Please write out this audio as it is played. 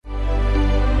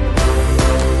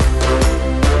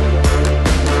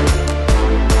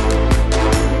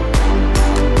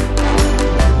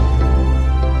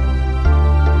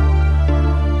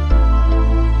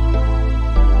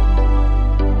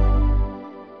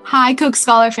Hi, Coke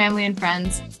Scholar family and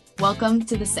friends. Welcome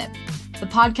to The Sip, the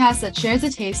podcast that shares a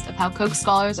taste of how Coke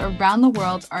Scholars around the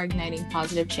world are igniting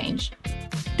positive change.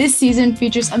 This season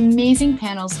features amazing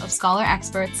panels of scholar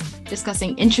experts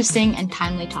discussing interesting and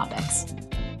timely topics.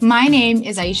 My name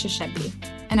is Aisha Shebi,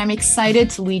 and I'm excited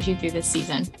to lead you through this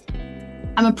season.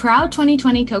 I'm a proud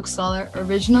 2020 Coke Scholar,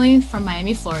 originally from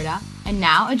Miami, Florida, and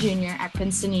now a junior at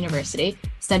Princeton University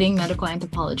studying medical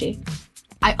anthropology.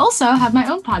 I also have my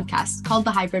own podcast called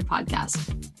The Hybrid Podcast.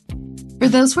 For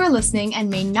those who are listening and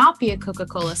may not be a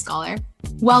Coca-Cola scholar,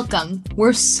 welcome.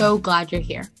 We're so glad you're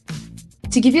here.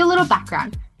 To give you a little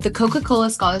background, the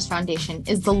Coca-Cola Scholars Foundation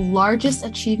is the largest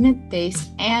achievement-based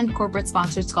and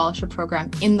corporate-sponsored scholarship program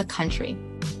in the country.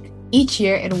 Each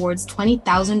year, it awards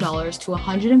 $20,000 to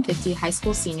 150 high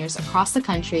school seniors across the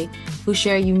country who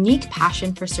share a unique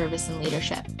passion for service and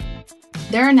leadership.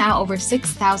 There are now over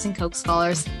 6,000 Coke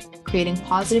Scholars creating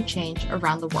positive change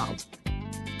around the world.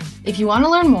 If you want to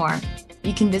learn more,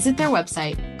 you can visit their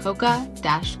website,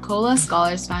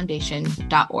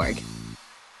 coca-colascholarsfoundation.org.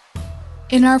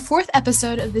 In our fourth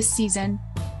episode of this season,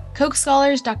 Coke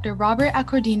Scholars Dr. Robert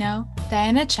Accordino,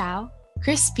 Diana Chow,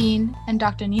 Chris Bean, and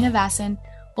Dr. Nina Vassen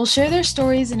will share their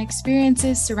stories and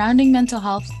experiences surrounding mental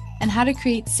health and how to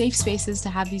create safe spaces to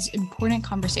have these important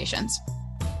conversations.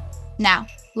 Now,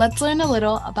 let's learn a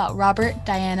little about Robert,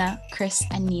 Diana, Chris,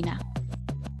 and Nina.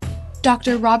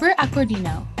 Dr. Robert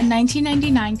Accordino, a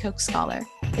 1999 Coke Scholar,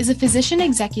 is a physician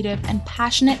executive and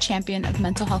passionate champion of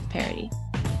mental health parity.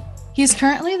 He is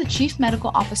currently the Chief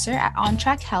Medical Officer at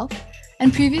OnTrack Health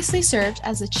and previously served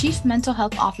as the Chief Mental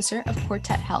Health Officer of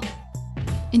Quartet Health.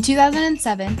 In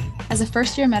 2007, as a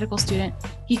first-year medical student,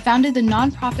 he founded the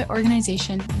nonprofit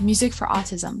organization Music for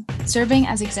Autism, serving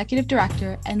as executive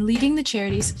director and leading the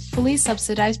charity's fully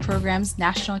subsidized program's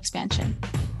national expansion.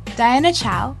 Diana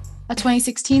Chow, a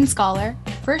 2016 scholar,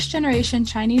 first-generation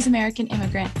Chinese-American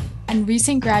immigrant, and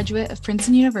recent graduate of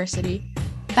Princeton University,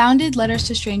 founded Letters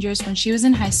to Strangers when she was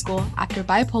in high school after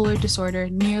bipolar disorder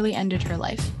nearly ended her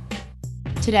life.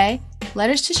 Today,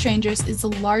 Letters to Strangers is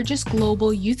the largest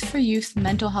global youth-for-youth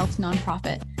mental health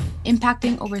nonprofit,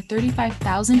 impacting over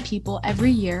 35,000 people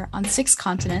every year on 6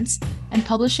 continents and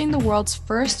publishing the world's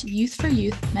first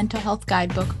youth-for-youth mental health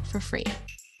guidebook for free.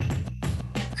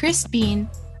 Chris Bean,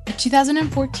 a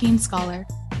 2014 scholar,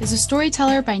 is a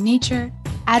storyteller by nature,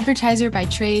 advertiser by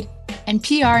trade, and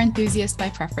PR enthusiast by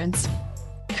preference.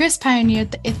 Chris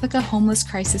pioneered the Ithaca Homeless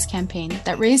Crisis campaign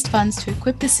that raised funds to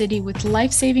equip the city with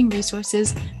life-saving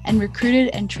resources and recruited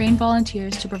and trained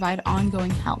volunteers to provide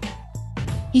ongoing help.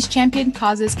 He's championed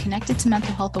causes connected to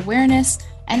mental health awareness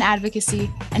and advocacy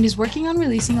and is working on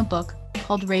releasing a book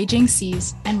called Raging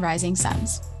Seas and Rising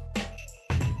Suns.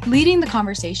 Leading the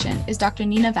conversation is Dr.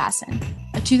 Nina Vassen,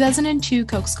 a 2002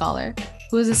 Coke Scholar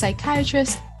who is a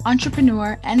psychiatrist,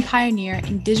 entrepreneur, and pioneer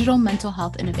in digital mental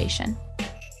health innovation.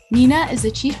 Nina is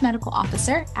the Chief Medical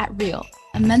Officer at Real,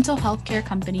 a mental health care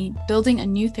company building a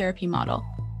new therapy model.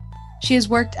 She has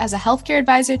worked as a healthcare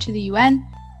advisor to the UN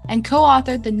and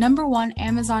co-authored the #1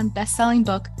 Amazon best-selling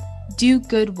book, Do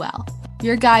Good Well,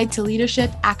 Your Guide to Leadership,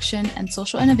 Action, and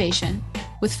Social Innovation,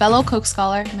 with fellow Coke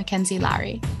Scholar Mackenzie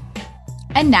Lowry.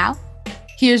 And now,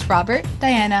 here's Robert,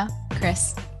 Diana,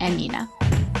 Chris, and Nina.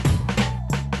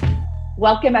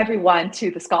 Welcome, everyone,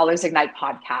 to the Scholars Ignite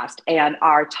podcast, and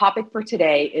our topic for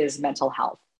today is mental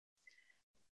health.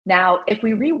 Now, if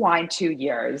we rewind 2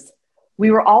 years,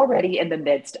 we were already in the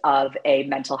midst of a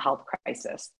mental health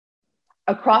crisis.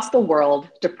 Across the world,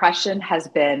 depression has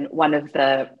been one of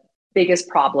the biggest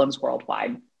problems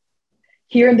worldwide.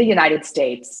 Here in the United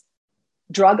States,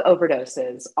 drug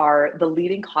overdoses are the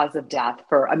leading cause of death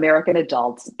for American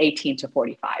adults 18 to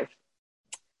 45.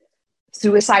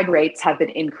 Suicide rates have been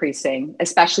increasing,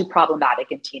 especially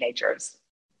problematic in teenagers.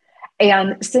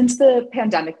 And since the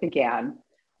pandemic began,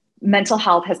 mental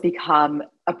health has become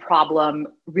a problem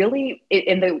really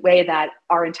in the way that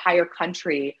our entire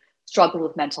country struggled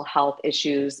with mental health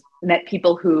issues, met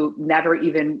people who never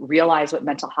even realized what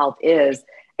mental health is.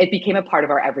 It became a part of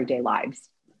our everyday lives.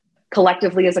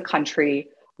 Collectively as a country,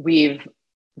 we've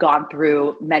gone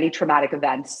through many traumatic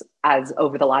events as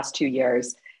over the last 2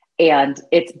 years. And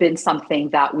it's been something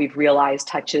that we've realized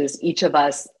touches each of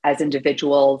us as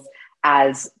individuals,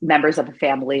 as members of a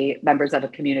family, members of a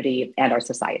community, and our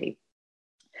society.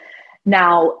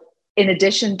 Now, in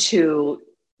addition to,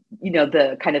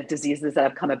 the kind of diseases that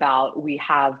have come about, we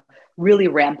have really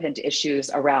rampant issues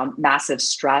around massive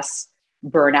stress,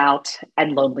 burnout,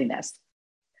 and loneliness.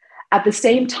 At the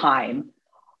same time,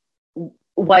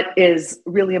 what is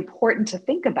really important to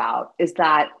think about is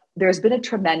that there's been a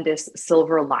tremendous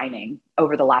silver lining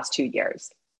over the last 2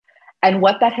 years. And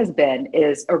what that has been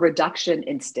is a reduction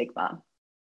in stigma.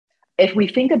 If we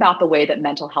think about the way that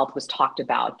mental health was talked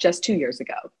about just 2 years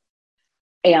ago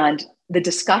and the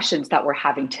discussions that we're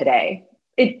having today,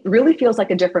 it really feels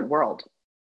like a different world.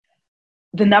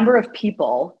 The number of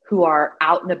people who are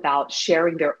out and about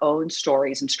sharing their own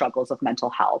stories and struggles of mental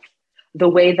health, the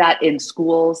way that in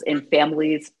schools, in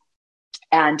families,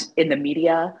 and in the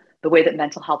media, the way that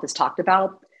mental health is talked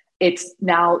about, it's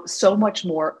now so much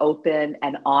more open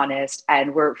and honest.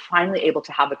 And we're finally able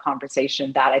to have a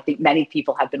conversation that I think many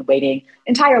people have been waiting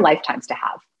entire lifetimes to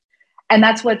have. And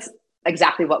that's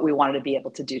exactly what we wanted to be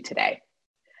able to do today.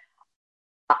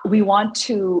 We want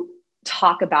to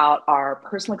talk about our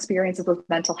personal experiences with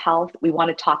mental health. We want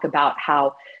to talk about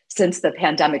how, since the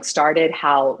pandemic started,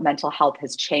 how mental health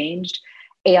has changed,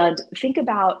 and think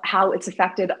about how it's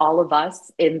affected all of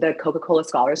us in the Coca-Cola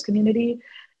Scholars community.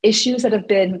 Issues that have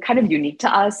been kind of unique to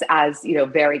us as,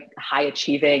 very high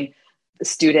achieving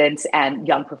students and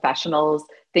young professionals,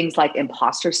 things like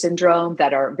imposter syndrome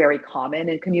that are very common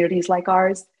in communities like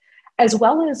ours. As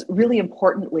well as, really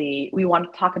importantly, we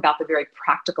want to talk about the very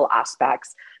practical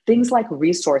aspects, things like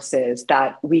resources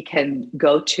that we can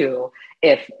go to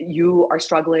if you are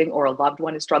struggling or a loved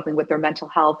one is struggling with their mental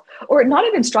health, or not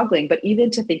even struggling, but even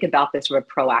to think about this from a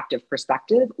proactive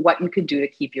perspective, what you can do to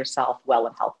keep yourself well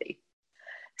and healthy.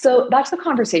 So that's the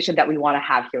conversation that we want to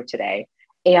have here today.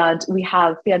 And we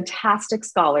have fantastic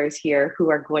scholars here who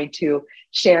are going to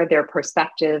share their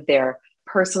perspective, their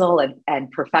personal and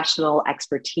professional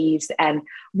expertise, and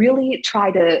really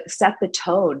try to set the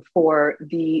tone for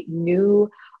the new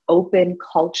open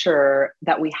culture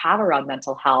that we have around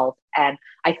mental health. And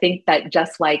I think that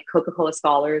just like Coca-Cola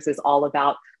Scholars is all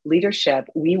about leadership,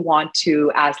 we want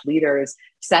to, as leaders,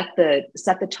 set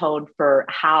the tone for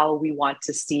how we want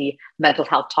to see mental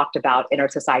health talked about in our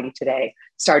society today,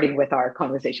 starting with our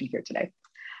conversation here today.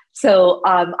 So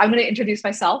I'm going to introduce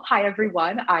myself. Hi,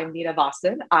 everyone. I'm Nina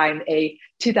Vasan. I'm a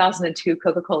 2002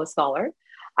 Coca-Cola Scholar.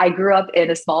 I grew up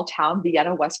in a small town,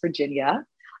 Vienna, West Virginia.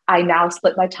 I now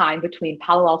split my time between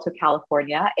Palo Alto,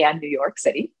 California, and New York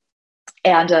City.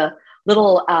 And a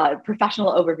little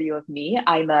professional overview of me.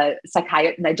 I'm an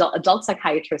adult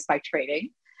psychiatrist by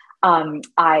training.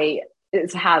 I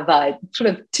have sort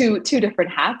of two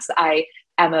different hats.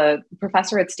 I'm a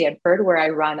professor at Stanford, where I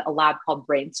run a lab called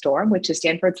Brainstorm, which is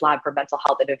Stanford's lab for mental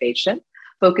health innovation,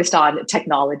 focused on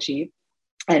technology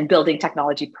and building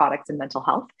technology products in mental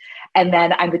health. And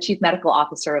then I'm the chief medical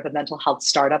officer of a mental health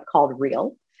startup called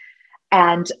Real.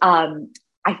 And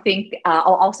I think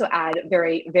I'll also add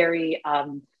very, very,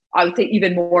 I would say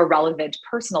even more relevant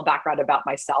personal background about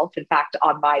myself. In fact,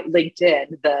 on my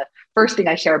LinkedIn, the first thing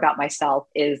I share about myself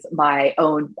is my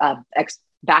own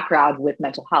background with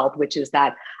mental health, which is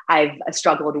that I've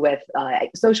struggled with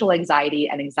social anxiety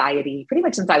and anxiety pretty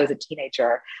much since I was a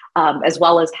teenager, as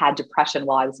well as had depression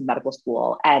while I was in medical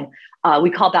school. And we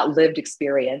call that lived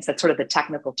experience. That's sort of the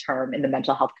technical term in the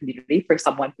mental health community for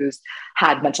someone who's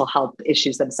had mental health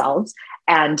issues themselves.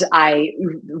 And I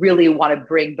really want to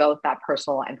bring both that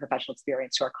personal and professional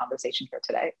experience to our conversation here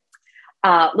today.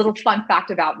 Little fun fact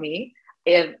about me.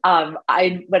 When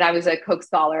I was a Coke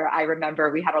Scholar, I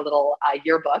remember we had a little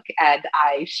yearbook, and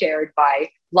I shared my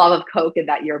love of Coke in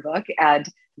that yearbook, and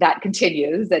that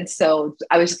continues. And so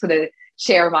I was just going to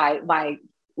share my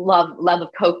love of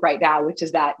Coke right now, which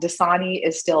is that Dasani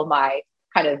is still my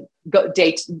kind of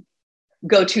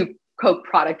go-to Coke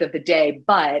product of the day,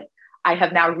 but I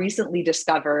have now recently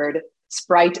discovered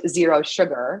Sprite Zero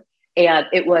Sugar. And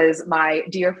it was my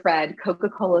dear friend,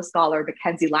 Coca-Cola Scholar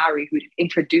Mackenzie Lowry, who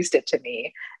introduced it to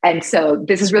me. And so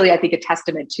this is really, I think, a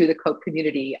testament to the Coke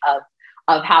community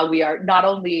of how we are not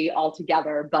only all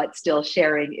together, but still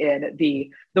sharing in the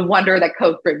wonder that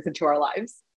Coke brings into our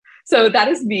lives. So that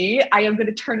is me. I am going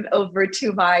to turn it over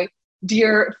to my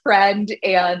dear friend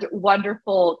and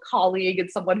wonderful colleague and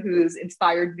someone who's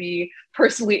inspired me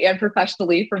personally and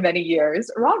professionally for many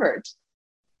years, Robert.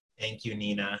 Thank you,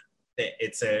 Nina.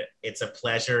 It's a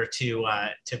pleasure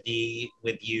to be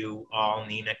with you all,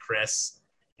 Nina, Chris,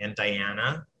 and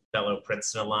Diana, fellow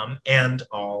Princeton alum, and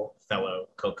all fellow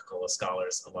Coca-Cola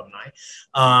Scholars alumni.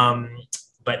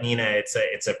 But Nina, it's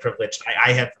a privilege.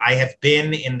 I have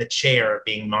been in the chair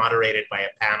being moderated by a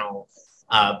panel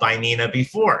by Nina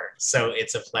before, so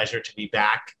it's a pleasure to be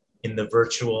back in the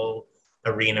virtual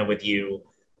arena with you.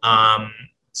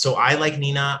 So I, like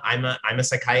Nina, I'm a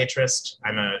psychiatrist.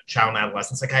 I'm a child and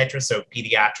adolescent psychiatrist, so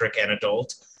pediatric and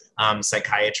adult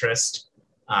psychiatrist.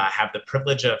 Have the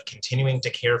privilege of continuing to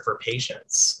care for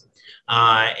patients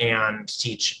and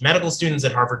teach medical students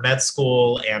at Harvard Med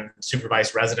School and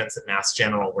supervise residents at Mass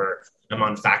General, where I'm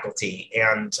on faculty,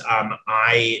 and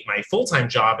my full-time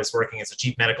job is working as a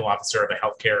chief medical officer of a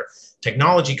healthcare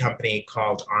technology company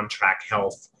called OnTrack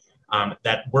Health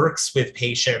that works with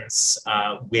patients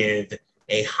with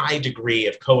a high degree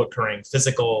of co-occurring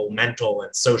physical, mental,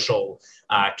 and social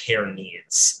care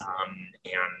needs.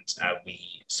 And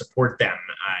we support them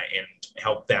and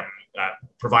help them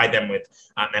provide them with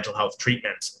mental health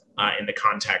treatment in the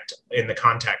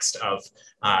context of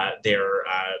their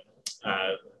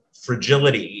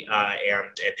fragility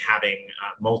and having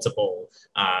multiple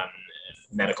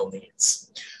medical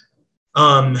needs.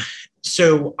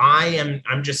 So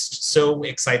I'm just so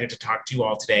excited to talk to you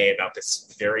all today about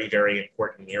this very, very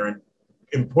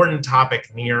important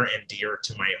topic near and dear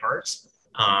to my heart,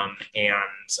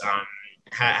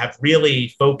 have really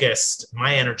focused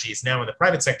my energies now in the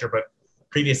private sector, but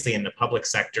previously in the public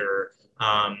sector,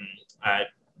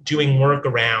 doing work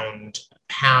around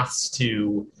paths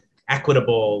to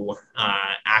equitable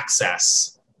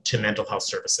access to mental health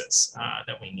services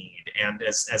that we need. And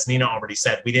as Nina already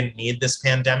said, we didn't need this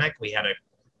pandemic. We had a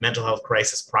mental health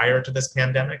crisis prior to this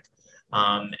pandemic.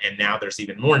 And now there's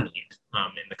even more need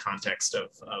in the context of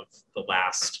the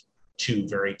last 2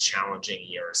 very challenging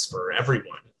years for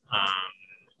everyone,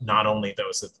 not only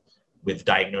those with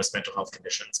diagnosed mental health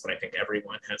conditions, but I think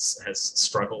everyone has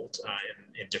struggled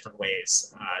in different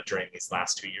ways during these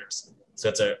last 2 years. So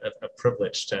it's a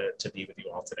privilege to be with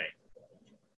you all today.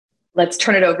 Let's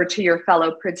turn it over to your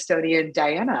fellow Princetonian,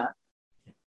 Diana.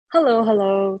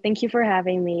 Hello. Thank you for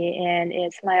having me. And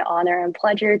it's my honor and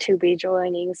pleasure to be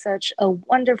joining such a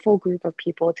wonderful group of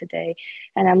people today.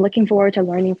 And I'm looking forward to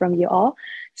learning from you all.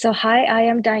 So hi, I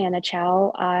am Diana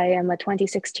Chow. I am a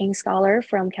 2016 scholar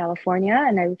from California,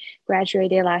 and I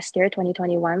graduated last year,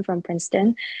 2021, from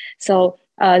Princeton. So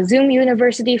Zoom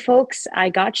University folks, I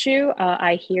got you.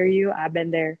 I hear you. I've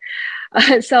been there.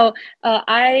 So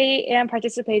I am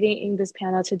participating in this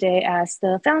panel today as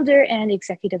the founder and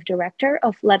executive director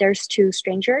of Letters to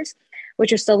Strangers,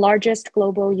 which is the largest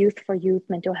global youth for youth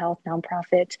mental health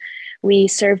nonprofit. We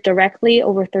serve directly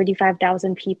over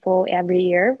 35,000 people every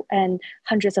year and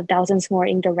hundreds of thousands more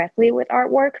indirectly with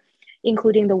artwork,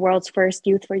 including the world's first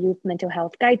Youth for Youth mental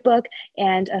health guidebook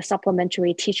and a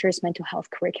supplementary teacher's mental health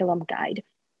curriculum guide.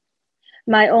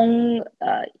 My own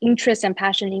interest and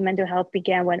passion in mental health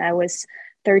began when I was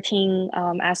 13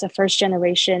 as a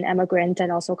first-generation immigrant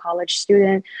and also college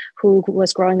student who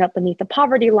was growing up beneath the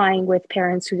poverty line with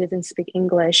parents who didn't speak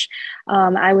English.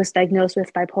 I was diagnosed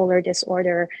with bipolar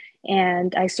disorder,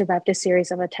 and I survived a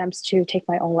series of attempts to take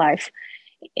my own life.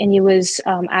 And it was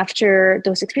after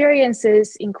those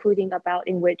experiences, including a bout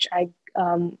in which I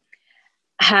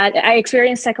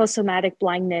experienced psychosomatic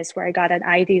blindness where I got an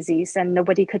eye disease and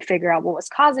nobody could figure out what was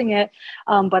causing it.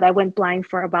 But I went blind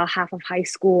for about half of high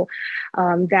school.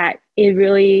 That it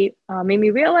really made me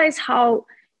realize how,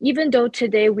 even though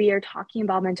today we are talking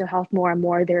about mental health more and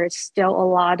more, there is still a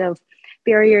lot of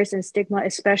barriers and stigma,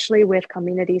 especially with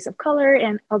communities of color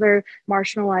and other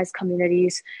marginalized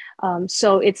communities.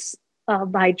 So it's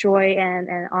my joy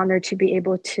and honor to be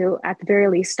able to, at the very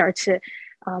least, start to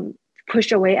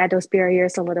push away at those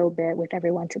barriers a little bit with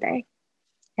everyone today.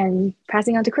 And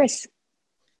passing on to Chris.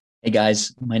 Hey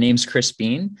guys, my name's Chris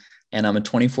Bean, and I'm a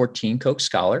 2014 Koch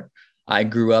Scholar. I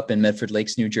grew up in Medford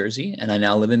Lakes, New Jersey, and I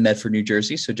now live in Medford, New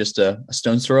Jersey, so just a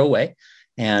stone's throw away.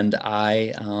 And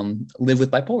I live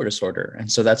with bipolar disorder. And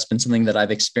so that's been something that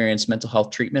I've experienced mental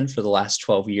health treatment for the last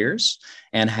 12 years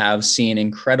and have seen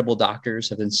incredible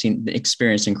doctors,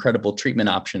 experienced incredible treatment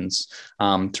options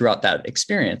throughout that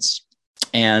experience.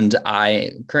 And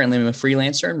I currently am a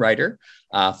freelancer and writer.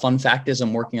 Fun fact is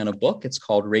I'm working on a book. It's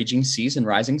called Raging Seas and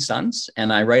Rising Suns.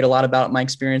 And I write a lot about my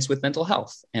experience with mental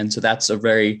health. And so that's a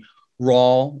very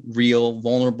raw, real,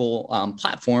 vulnerable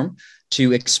platform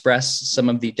to express some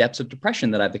of the depths of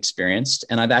depression that I've experienced.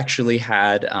 And I've actually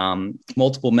had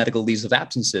multiple medical leaves of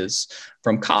absences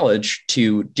from college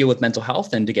to deal with mental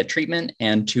health and to get treatment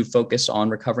and to focus on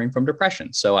recovering from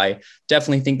depression. So I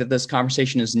definitely think that this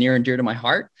conversation is near and dear to my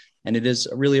heart. And it is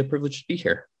really a privilege to be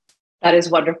here. That is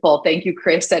wonderful. Thank you,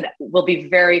 Chris. And we'll be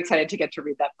very excited to get to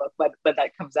read that book when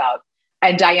that comes out.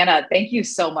 And Diana, thank you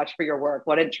so much for your work.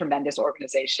 What a tremendous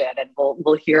organization. And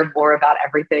we'll hear more about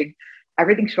everything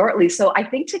shortly. So I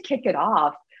think to kick it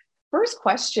off, first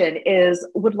question is,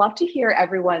 would love to hear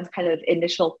everyone's kind of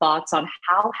initial thoughts on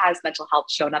how has mental health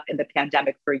shown up in the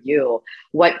pandemic for you?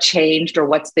 What changed, or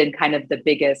what's been kind of the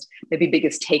biggest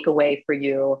takeaway for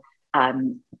you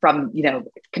from,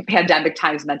 pandemic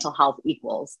times mental health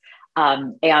equals.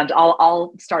 And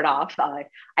I'll start off.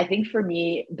 I think for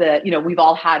me, we've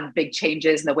all had big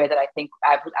changes in the way that I think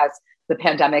as the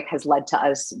pandemic has led to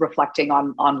us reflecting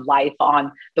on life,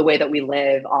 on the way that we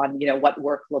live, on, what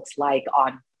work looks like,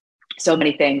 on so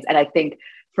many things. And I think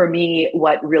for me,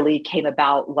 what really came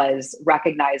about was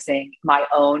recognizing my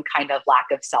own kind of lack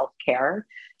of self-care,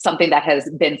 something that has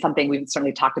been something we've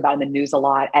certainly talked about in the news a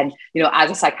lot. And, as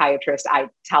a psychiatrist, I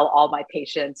tell all my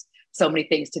patients so many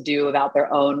things to do about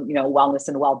their own, wellness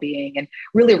and well-being, and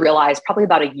really realized probably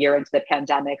about a year into the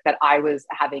pandemic that I was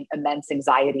having immense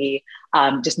anxiety,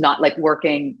 just not like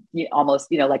working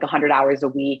almost, like 100 hours a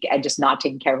week and just not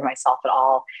taking care of myself at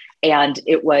all. And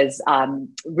it was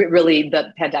really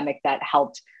the pandemic that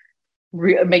helped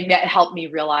me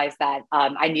realize that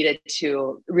I needed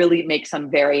to really make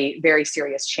some very, very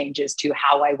serious changes to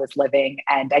how I was living.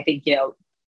 And I think,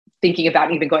 thinking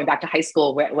about even going back to high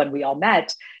school when we all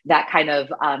met, that kind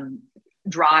of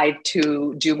drive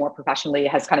to do more professionally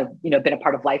has kind of, been a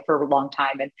part of life for a long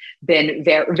time, and been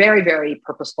very, very, very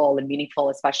purposeful and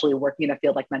meaningful, especially working in a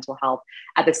field like mental health.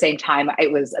 At the same time,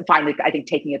 it was finally, I think,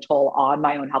 taking a toll on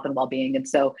my own health and well-being. And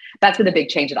so that's been the big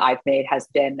change that I've made, has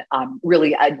been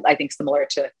really, I think, similar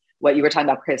to what you were talking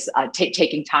about, Chris,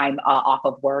 taking time off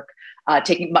of work.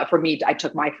 For me, I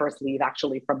took my first leave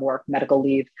actually from work, medical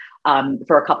leave,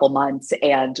 for a couple months,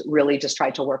 and really just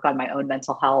tried to work on my own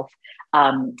mental health.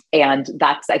 And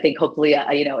that's, I think, hopefully,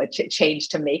 a change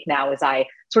to make now as I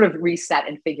sort of reset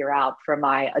and figure out for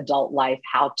my adult life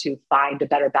how to find a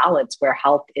better balance where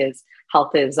health is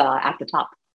at the top.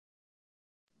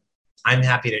 I'm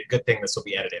happy to. Good thing this will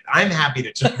be edited. I'm happy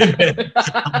to jump in.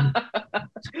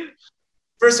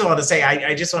 First of all, to say,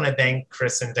 I just want to thank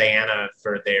Chris and Diana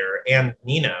and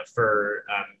Nina for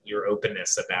your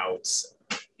openness about,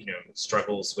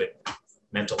 struggles with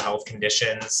mental health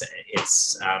conditions.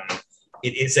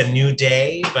 It is a new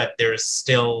day, but there's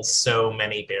still so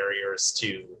many barriers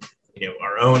to,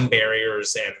 our own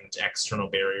barriers and external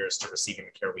barriers to receiving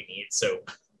the care we need. So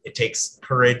it takes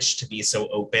courage to be so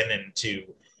open and to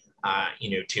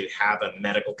have a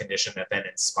medical condition that then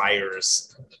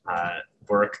inspires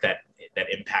work that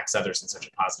impacts others in such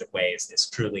a positive way is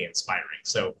truly inspiring.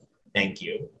 So thank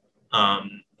you.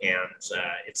 And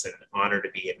it's an honor to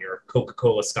be in your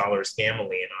Coca-Cola Scholars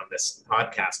family and on this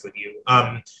podcast with you.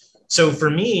 So for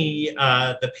me,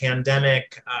 the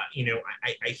pandemic,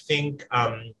 I think,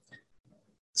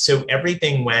 so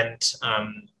everything went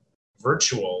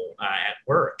virtual at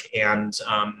work. And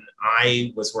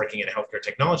I was working in a healthcare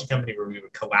technology company where we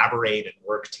would collaborate and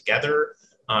work together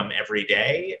every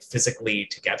day, physically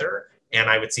together. And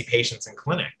I would see patients in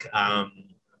clinic.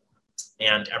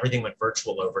 And everything went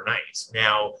virtual overnight.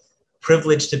 Now,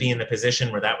 privileged to be in the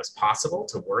position where that was possible,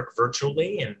 to work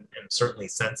virtually, and certainly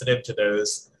sensitive to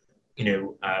those,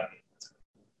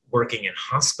 working in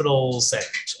hospitals and,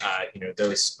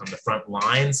 those on the front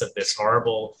lines of this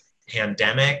horrible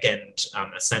pandemic, and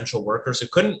essential workers who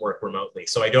couldn't work remotely.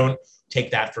 So I don't take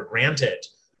that for granted.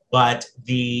 But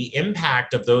the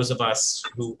impact of those of us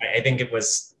who, I think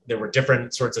there were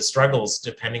different sorts of struggles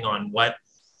depending on what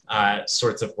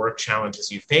sorts of work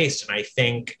challenges you faced. And I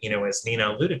think, as Nina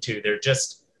alluded to, there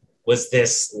just was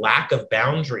this lack of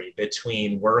boundary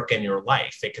between work and your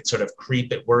life. It could sort of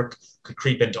creep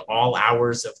into all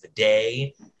hours of the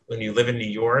day. When you live in New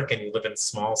York and you live in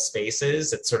small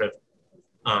spaces, it's sort of,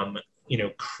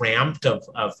 cramped of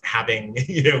having,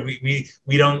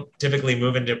 we don't typically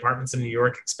move into apartments in New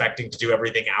York expecting to do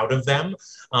everything out of them.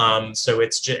 So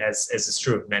it's just, as is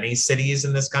true of many cities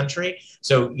in this country.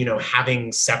 So,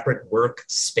 having separate work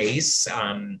space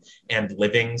and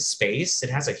living space, it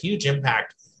has a huge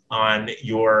impact on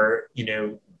your,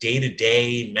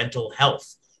 day-to-day mental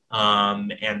health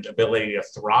and ability to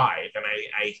thrive. And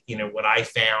I what I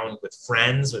found with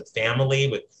friends, with family,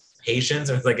 with patients,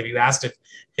 it was like, if you asked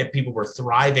if people were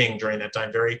thriving during that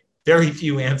time, very, very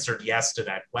few answered yes to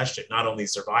that question. Not only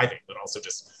surviving, but also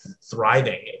just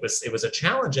thriving. It was a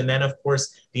challenge. And then, of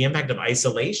course, the impact of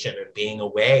isolation and being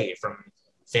away from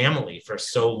family for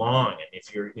so long. And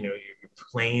if you're, your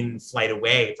plane flight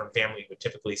away from family you would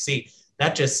typically see,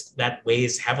 that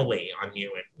weighs heavily on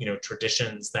you, and,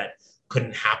 traditions that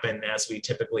couldn't happen as we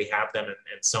typically have them, and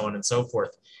so on and so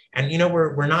forth. And,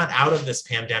 we're not out of this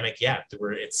pandemic yet.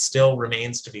 It still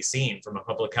remains to be seen from a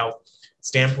public health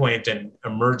standpoint, and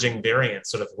emerging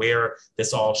variants, sort of where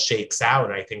this all shakes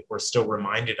out. I think we're still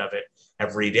reminded of it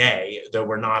every day, though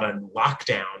we're not on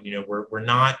lockdown. We're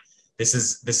not, this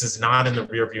is not in the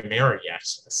rearview mirror yet,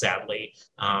 sadly.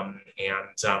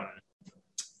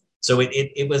 So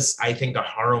it was, I think, a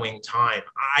harrowing time.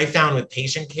 I found with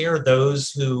patient care,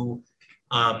 those who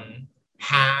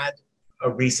had a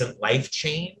recent life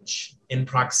change in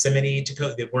proximity to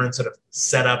COVID that weren't sort of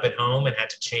set up at home and had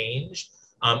to change,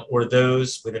 or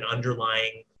those with an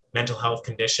underlying mental health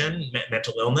condition,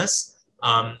 mental illness,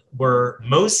 were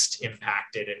most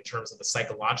impacted in terms of the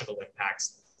psychological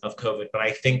impacts of COVID. But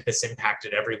I think this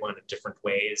impacted everyone in different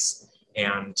ways.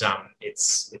 And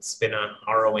it's been a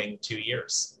harrowing 2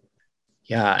 years.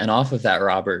 Yeah, and off of that,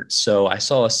 Robert, so I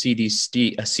saw a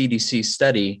CDC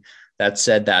study that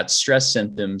said that stress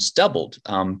symptoms doubled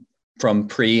from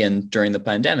pre and during the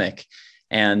pandemic.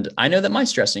 And I know that my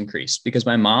stress increased because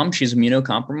my mom, she's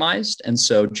immunocompromised. And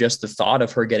so just the thought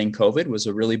of her getting COVID was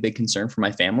a really big concern for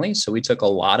my family. So we took a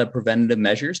lot of preventative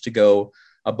measures to go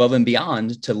above and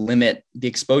beyond to limit the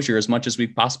exposure as much as we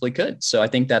possibly could. So I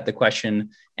think that the question,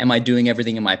 am I doing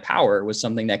everything in my power, was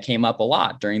something that came up a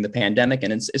lot during the pandemic.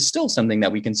 And it's still something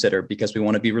that we consider because we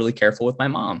want to be really careful with my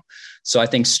mom. So I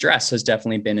think stress has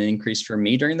definitely been an increase for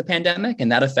me during the pandemic,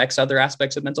 and that affects other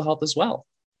aspects of mental health as well.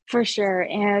 For sure.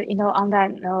 And, on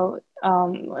that note,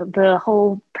 the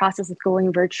whole process of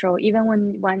going virtual, even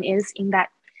when one is in that,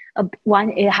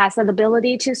 one, it has that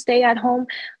ability to stay at home,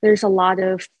 there's a lot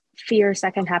of fears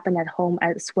that can happen at home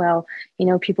as well.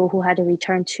 People who had to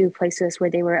return to places where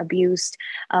they were abused,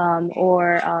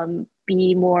 or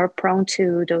be more prone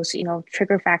to those,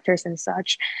 trigger factors and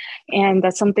such. And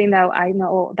that's something that I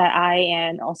know that I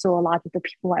and also a lot of the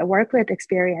people I work with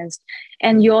experienced.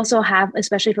 And you also have,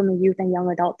 especially from a youth and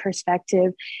young adult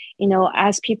perspective,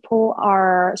 as people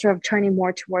are sort of turning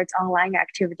more towards online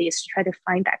activities to try to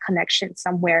find that connection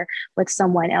somewhere with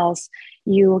someone else,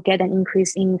 you get an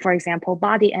increase in, for example,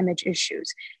 body image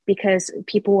issues, because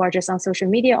people are just on social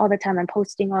media all the time and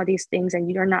posting all these things,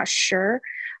 and you're not sure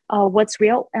what's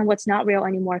real and what's not real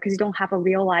anymore, because you don't have a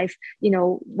real life,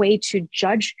 way to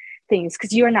judge things,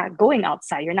 because you're not going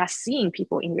outside, you're not seeing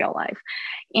people in real life.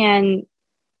 And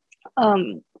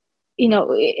the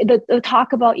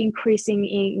talk about increasing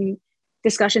in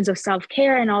discussions of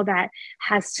self-care and all that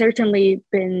has certainly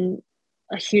been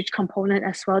a huge component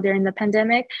as well during the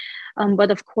pandemic.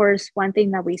 But of course, one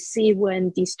thing that we see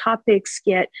when these topics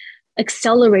get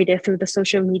accelerated through the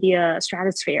social media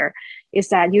stratosphere is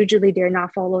that usually they're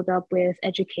not followed up with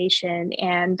education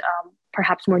and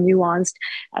perhaps more nuanced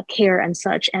care and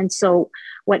such. And so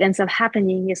what ends up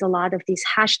happening is a lot of these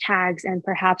hashtags and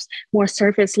perhaps more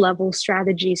surface level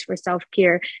strategies for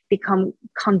self-care become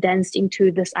condensed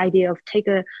into this idea of take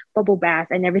a bubble bath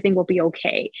and everything will be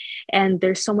okay. And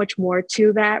there's so much more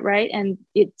to that, right? And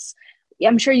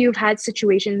I'm sure you've had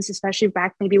situations, especially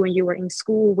back maybe when you were in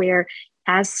school, where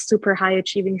as super high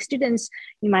achieving students,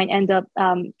 you might end up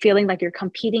feeling like you're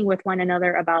competing with one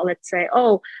another about, let's say,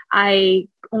 oh, I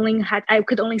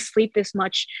could only sleep this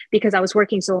much because I was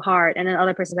working so hard. And then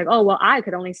other person's like, oh, well, I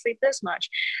could only sleep this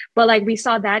much. But like we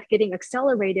saw that getting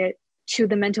accelerated to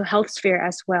the mental health sphere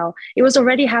as well. It was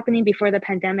already happening before the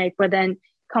pandemic, but then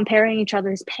comparing each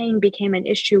other's pain became an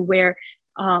issue where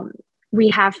we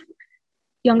have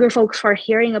younger folks who are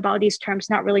hearing about these terms,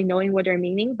 not really knowing what they're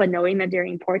meaning, but knowing that they're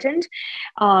important,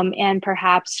 and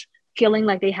perhaps feeling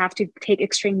like they have to take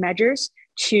extreme measures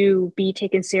to be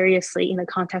taken seriously in the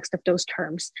context of those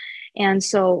terms. And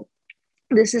so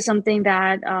this is something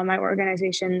that my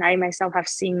organization, I myself have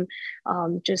seen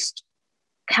just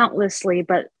countlessly,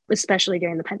 but especially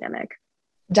during the pandemic.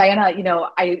 Diana,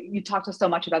 you talked so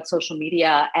much about social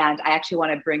media, and I actually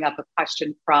want to bring up a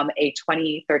question from a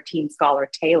 2013 scholar,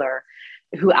 Taylor,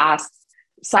 who asks,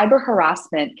 cyber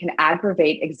harassment can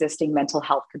aggravate existing mental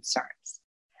health concerns.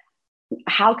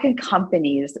 How can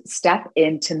companies step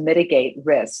in to mitigate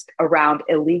risk around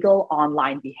illegal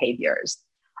online behaviors?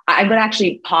 I'm going to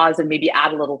actually pause and maybe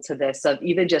add a little to this, of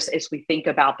even just as we think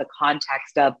about the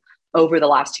context of over the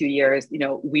last 2 years,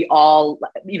 we all,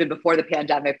 even before the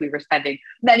pandemic, we were spending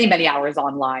many, many hours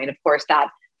online. Of course, that,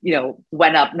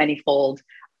 went up manyfold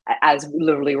as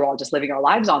literally we're all just living our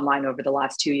lives online over the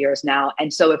last 2 years now.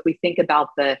 And so if we think about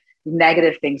the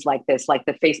negative things like this, like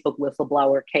the Facebook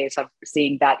whistleblower case of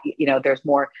seeing that, there's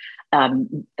more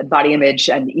body image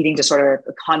and eating disorder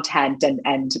content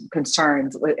and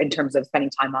concerns in terms of spending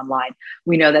time online.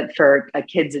 We know that for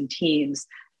kids and teens,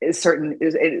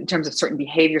 in terms of certain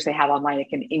behaviors they have online, it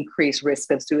can increase risk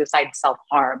of suicide and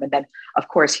self-harm. And then, of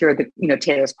course, here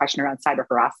Taylor's question around cyber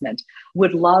harassment.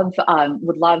 Would love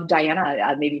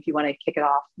Diana, maybe if you want to kick it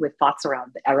off with thoughts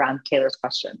around Taylor's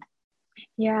question.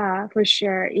 Yeah, for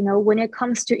sure. When it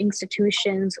comes to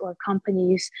institutions or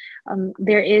companies,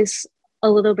 there is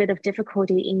a little bit of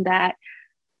difficulty in that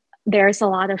there's a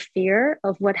lot of fear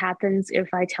of what happens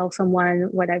if I tell someone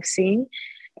what I've seen.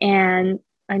 And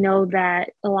I know that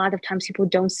a lot of times people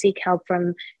don't seek help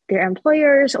from their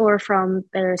employers or from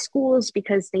their schools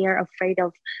because they are afraid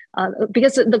of,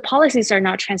 because the policies are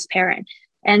not transparent.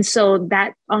 And so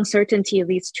that uncertainty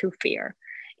leads to fear.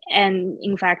 And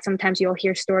in fact, sometimes you'll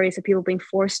hear stories of people being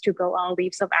forced to go on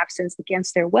leaves of absence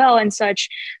against their will and such,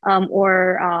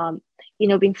 or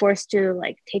being forced to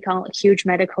like take on huge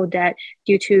medical debt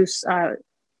due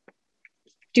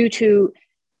to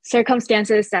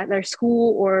circumstances that their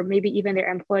school or maybe even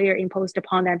their employer imposed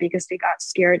upon them because they got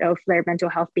scared of their mental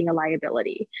health being a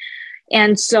liability.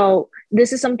 And so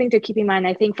this is something to keep in mind,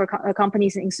 I think, for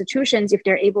companies and institutions, if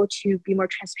they're able to be more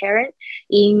transparent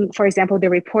in, for example, the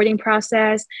reporting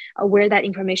process, where that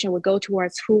information would go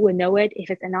towards, who would know it,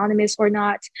 if it's anonymous or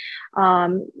not,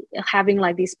 having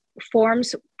like these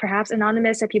forms, perhaps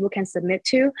anonymous, that people can submit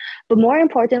to. But more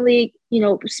importantly,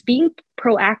 being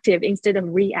proactive instead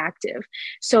of reactive.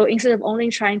 So instead of only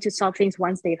trying to solve things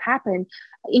once they've happened,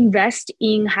 invest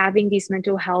in having these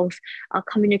mental health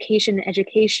communication and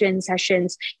education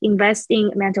sessions, invest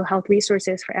in mental health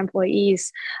resources for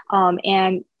employees.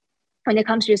 And when it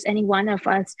comes to just any one of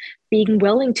us being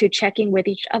willing to check in with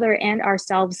each other and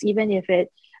ourselves, even if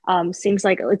it seems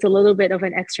like it's a little bit of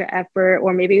an extra effort,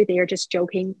 or maybe they are just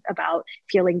joking about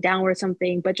feeling down or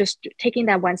something, but just taking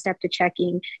that one step to check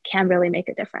in can really make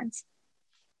a difference.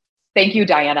 Thank you,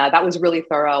 Diana. That was really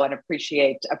thorough and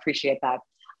appreciate that.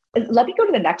 Let me go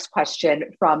to the next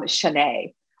question from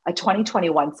Shanae, a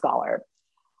 2021 scholar.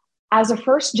 As a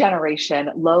first generation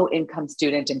low-income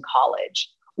student in college,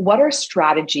 what are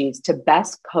strategies to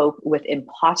best cope with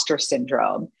imposter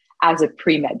syndrome as a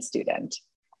pre-med student?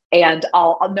 And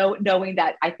knowing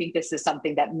that I think this is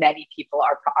something that many people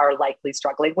are likely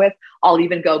struggling with, I'll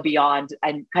even go beyond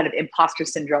and kind of imposter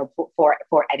syndrome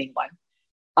for anyone,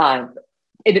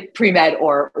 in pre-med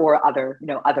or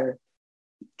other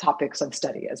topics of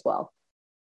study as well.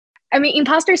 I mean,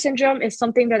 imposter syndrome is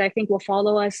something that I think will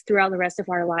follow us throughout the rest of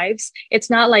our lives. It's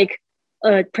not like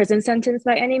a prison sentence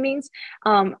by any means,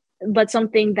 but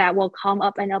something that will come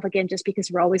up and up again just because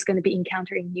we're always going to be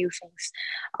encountering new things,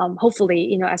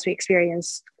 hopefully, as we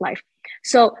experience life.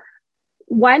 So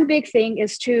one big thing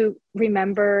is to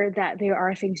remember that there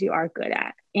are things you are good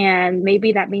at. And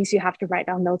maybe that means you have to write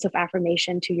down notes of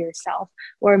affirmation to yourself.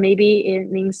 Or maybe it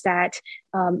means that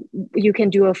you can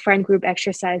do a friend group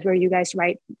exercise where you guys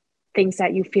write things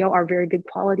that you feel are very good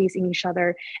qualities in each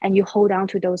other, and you hold on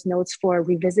to those notes for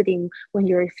revisiting when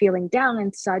you're feeling down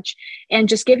and such, and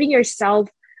just giving yourself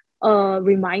a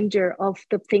reminder of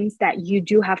the things that you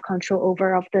do have control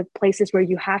over, of the places where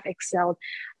you have excelled,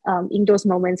 in those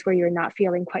moments where you're not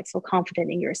feeling quite so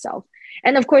confident in yourself.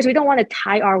 And of course, we don't want to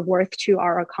tie our worth to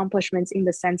our accomplishments in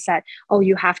the sense that, oh,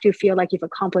 you have to feel like you've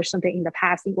accomplished something in the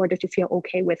past in order to feel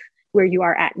okay with where you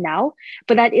are at now.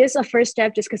 But that is a first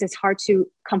step, just because it's hard to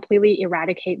completely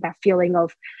eradicate that feeling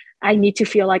of, I need to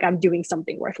feel like I'm doing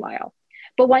something worthwhile.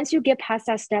 But once you get past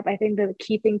that step, I think the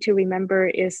key thing to remember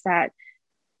is that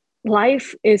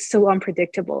life is so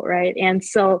unpredictable, right? And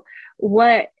so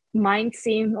what might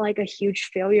seem like a huge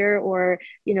failure or,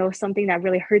 something that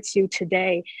really hurts you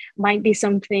today might be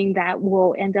something that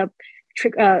will end up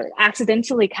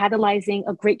accidentally catalyzing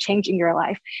a great change in your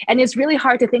life. And it's really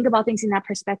hard to think about things in that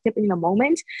perspective in the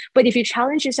moment. But if you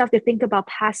challenge yourself to think about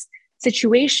past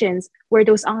situations where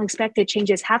those unexpected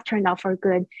changes have turned out for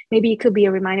good, maybe it could be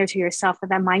a reminder to yourself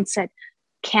that mindset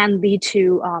can lead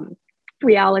to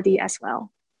reality as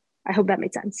well. I hope that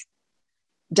made sense.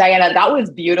 Diana, that was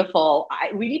beautiful.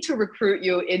 We need to recruit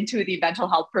you into the mental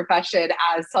health profession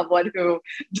as someone who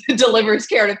delivers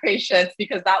care to patients,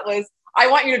 because I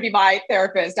want you to be my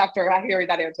therapist after hearing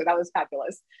that answer. That was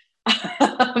fabulous.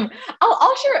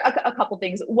 I'll share a couple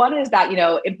things. One is that,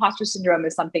 imposter syndrome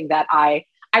is something that I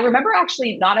remember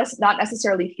actually not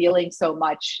necessarily feeling so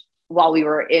much while we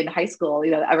were in high school,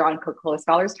 around Coca-Cola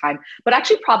Scholars time, but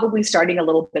actually probably starting a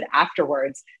little bit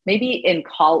afterwards, maybe in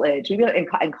college,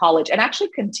 and actually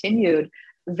continued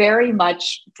very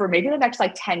much for maybe the next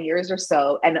 10 years or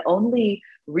so. And only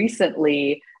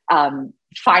recently,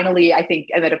 finally, I think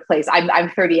I'm at a place, I'm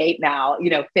 38 now,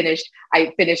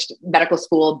 I finished medical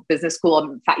school, business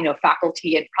school,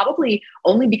 faculty, and probably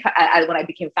only because when I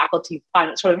became faculty,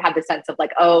 I sort of had the sense of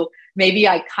oh, maybe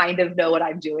I kind of know what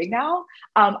I'm doing now.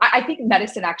 I think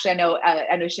medicine, actually, I know,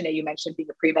 Shanae, you mentioned being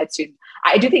a pre-med student.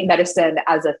 I do think medicine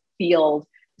as a field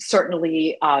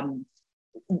certainly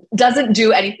doesn't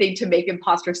do anything to make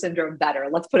imposter syndrome better.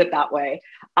 Let's put it that way.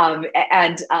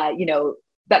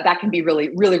 That can be really,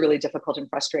 really, really difficult and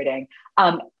frustrating.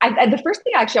 And the first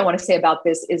thing actually I want to say about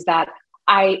this is that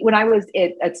when I was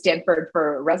at Stanford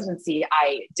for residency,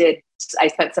 I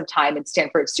spent some time in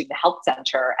Stanford Student Health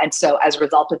Center. And so as a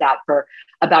result of that, for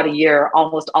about a year,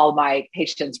 almost all my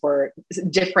patients were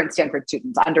different Stanford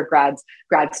students, undergrads,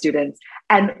 grad students.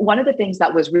 And one of the things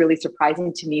that was really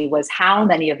surprising to me was how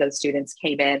many of those students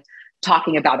came in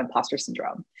talking about imposter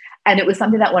syndrome. And it was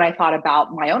something that when I thought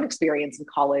about my own experience in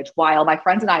college, while my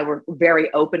friends and I were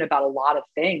very open about a lot of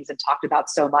things and talked about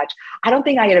so much, I don't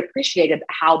think I had appreciated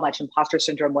how much imposter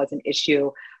syndrome was an issue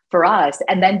for us.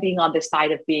 And then being on the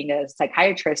side of being a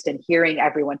psychiatrist and hearing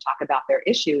everyone talk about their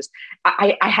issues,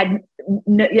 I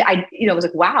was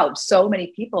like, wow, so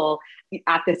many people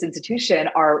at this institution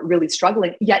are really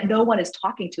struggling, yet no one is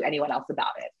talking to anyone else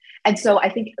about it. And so I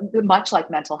think much like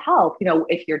mental health,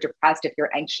 if you're depressed, if you're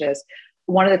anxious,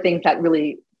 one of the things that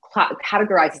really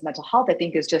categorizes mental health, I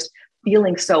think, is just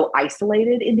feeling so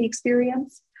isolated in the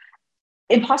experience.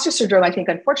 Imposter syndrome, I think,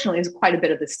 unfortunately, is quite a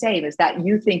bit of the same, is that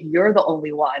you think you're the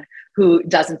only one who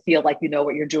doesn't feel like you know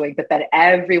what you're doing, but then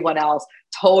everyone else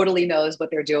totally knows what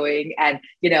they're doing. And,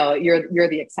 you're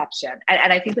the exception.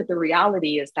 And I think that the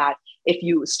reality is that if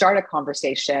you start a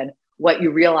conversation, what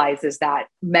you realize is that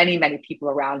many, many people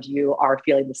around you are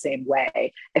feeling the same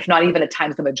way, if not even at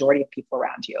times the majority of people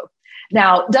around you.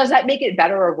 Now, does that make it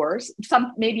better or worse?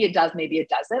 Maybe it does, maybe it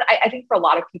doesn't. I think for a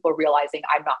lot of people, realizing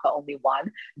I'm not the only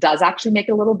one does actually make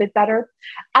it a little bit better.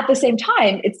 At the same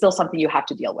time, it's still something you have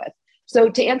to deal with. So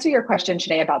to answer your question,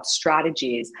 Shanae, about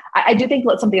strategies, I do think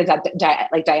something that,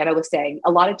 like Diana was saying,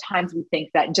 a lot of times we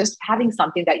think that just having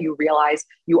something that you realize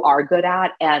you are good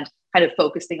at and kind of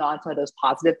focusing on some of those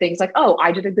positive things like, oh,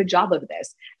 I did a good job of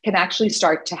this, can actually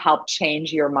start to help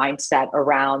change your mindset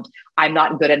around I'm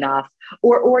not good enough,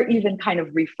 or even kind of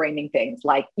reframing things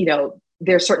like,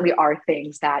 there certainly are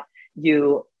things that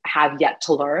you have yet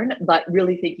to learn, but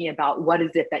really thinking about what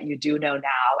is it that you do know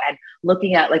now and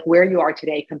looking at like where you are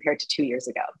today compared to 2 years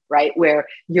ago, right? Where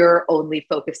you're only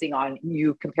focusing on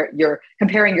you're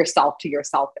comparing yourself to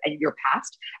yourself and your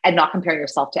past and not comparing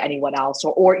yourself to anyone else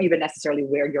or even necessarily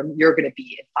where you're going to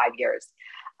be in 5 years.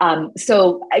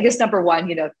 So I guess number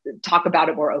one, talk about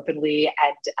it more openly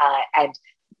and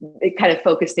kind of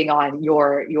focusing on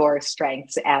your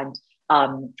strengths and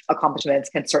accomplishments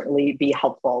can certainly be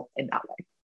helpful in that way.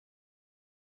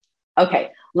 Okay,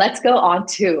 let's go on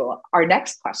to our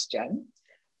next question.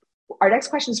 Our next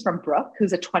question is from Brooke,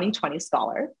 who's a 2020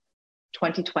 scholar.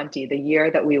 2020, the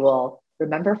year that we will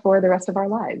remember for the rest of our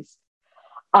lives.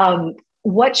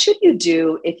 What should you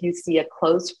do if you see a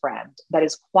close friend that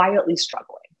is quietly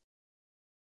struggling?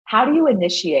 How do you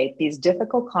initiate these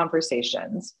difficult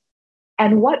conversations?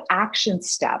 And what action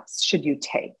steps should you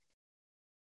take?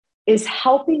 Is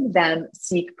helping them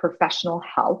seek professional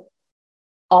help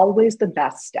always the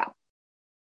best step?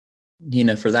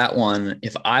 For that one,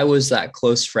 if I was that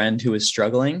close friend who was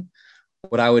struggling,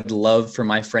 what I would love for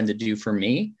my friend to do for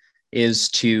me is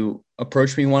to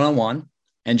approach me one-on-one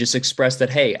and just express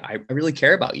that, hey, I really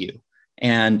care about you.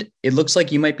 And it looks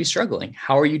like you might be struggling.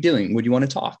 How are you doing? Would you want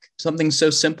to talk? Something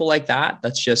so simple like that.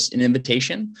 That's just an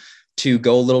invitation to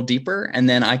go a little deeper. And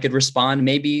then I could respond,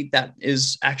 maybe that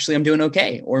is actually, I'm doing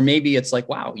okay. Or maybe it's like,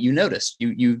 wow, you noticed,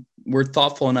 you were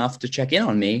thoughtful enough to check in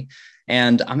on me.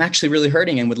 And I'm actually really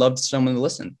hurting and would love someone to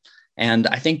listen. And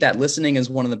I think that listening is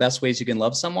one of the best ways you can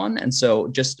love someone. And so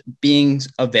just being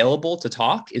available to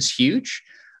talk is huge.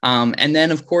 And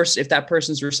then, of course, if that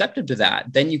person's receptive to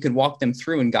that, then you can walk them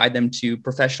through and guide them to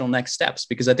professional next steps,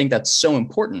 because I think that's so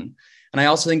important. And I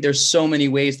also think there's so many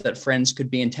ways that friends could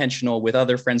be intentional with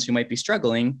other friends who might be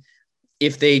struggling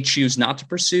if they choose not to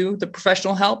pursue the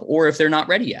professional help or if they're not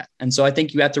ready yet. And so I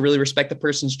think you have to really respect the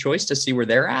person's choice to see where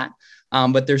they're at.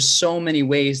 But there's so many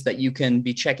ways that you can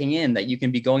be checking in, that you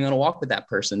can be going on a walk with that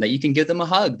person, that you can give them a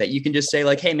hug, that you can just say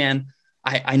like, hey, man,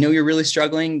 I know you're really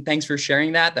struggling. Thanks for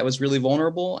sharing that. That was really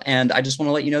vulnerable. And I just want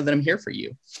to let you know that I'm here for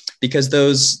you, because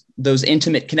those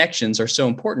intimate connections are so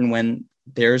important when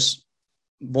there's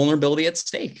vulnerability at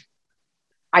stake.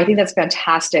 I think that's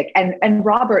fantastic. And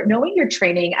Robert, knowing your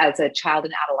training as a child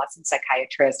and adolescent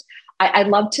psychiatrist, I'd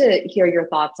love to hear your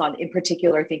thoughts on, in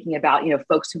particular, thinking about,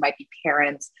 folks who might be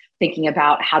parents, thinking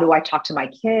about how do I talk to my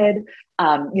kid?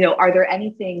 Are there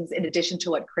any things in addition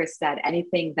to what Chris said,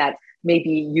 anything that may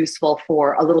be useful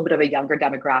for a little bit of a younger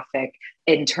demographic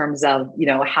in terms of,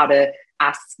 how to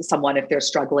ask someone if they're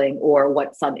struggling or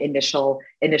what some initial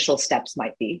steps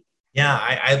might be? Yeah,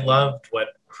 I loved what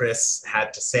Chris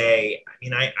had to say. I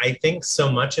mean, I think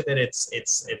so much of it,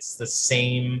 it's the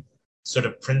same sort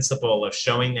of principle of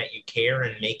showing that you care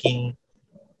and making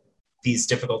these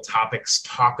difficult topics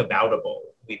talk aboutable.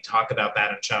 We talk about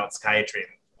that in child psychiatry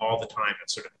all the time, of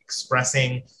sort of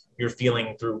expressing your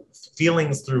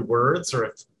feelings through words, or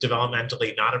if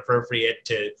developmentally not appropriate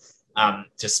to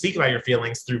speak about your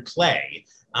feelings, through play,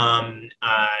 and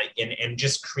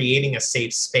just creating a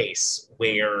safe space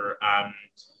where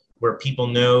people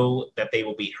know that they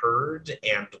will be heard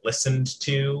and listened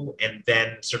to, and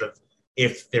then sort of,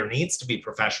 if there needs to be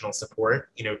professional support,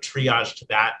 triage to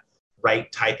that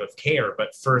right type of care.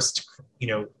 But first,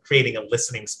 creating a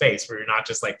listening space where you're not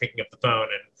just like picking up the phone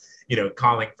and,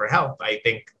 calling for help. I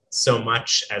think so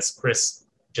much, as Chris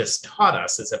just taught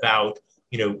us, is about,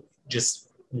 just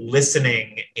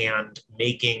listening and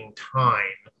making time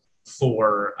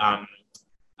for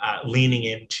leaning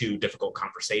into difficult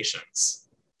conversations.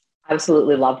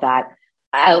 Absolutely love that.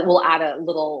 I will add a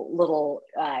little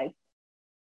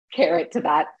carrot to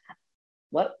that.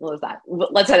 What was that?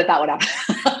 Let's edit that one out.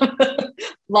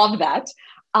 Love that.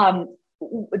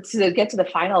 To get to the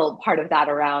final part of that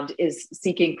around, is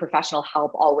seeking professional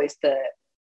help always the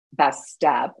best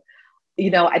step?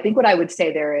 I think what I would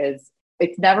say there is,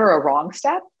 it's never a wrong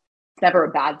step. It's never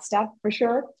a bad step, for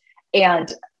sure.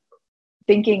 And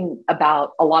thinking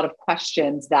about a lot of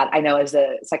questions that I know as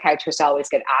a psychiatrist I always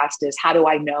get asked is, how do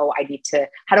I know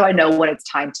when it's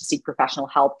time to seek professional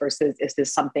help versus, is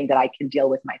this something that I can deal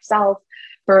with myself,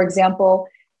 for example?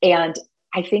 And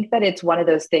I think that it's one of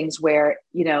those things where,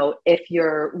 if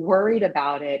you're worried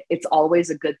about it, it's always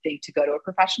a good thing to go to a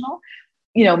professional.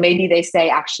 Maybe they say,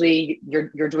 actually,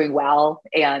 you're doing well,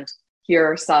 and here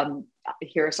are some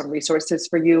resources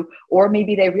for you. Or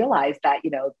maybe they realize that,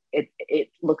 it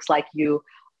looks like you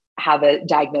have a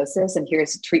diagnosis and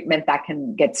here's treatment that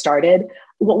can get started.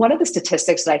 One of the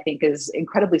statistics that I think is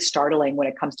incredibly startling when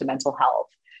it comes to mental health,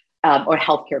 or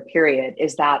healthcare period,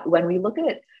 is that when we look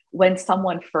at when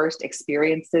someone first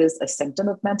experiences a symptom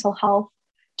of mental health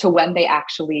to when they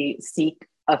actually seek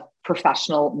a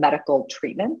professional medical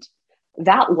treatment,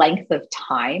 that length of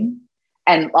time,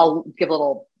 and I'll give a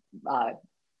little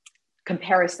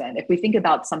comparison. If we think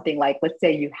about something like, let's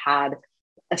say you had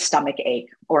a stomach ache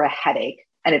or a headache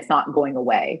and it's not going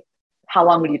away, how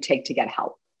long would you take to get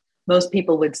help? Most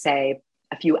people would say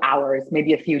a few hours,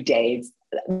 maybe a few days,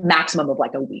 maximum of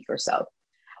like a week or so.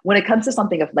 When it comes to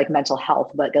something of like mental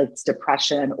health, like it's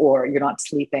depression, or you're not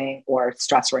sleeping, or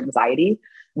stress or anxiety,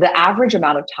 the average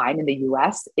amount of time in the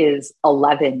US is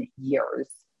 11 years.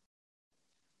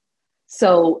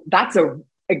 So that's an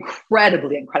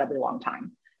incredibly long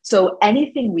time. So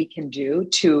anything we can do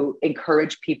to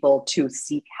encourage people to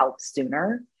seek help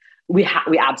sooner, we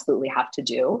absolutely have to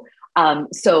do.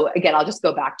 So again, I'll just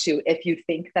go back to, if you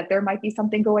think that there might be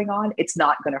something going on, it's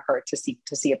not going to hurt to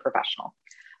see a professional.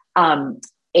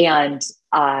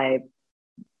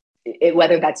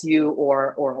 Whether that's you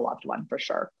or a loved one, for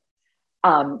sure.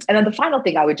 And then the final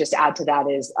thing I would just add to that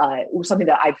is something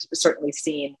that I've certainly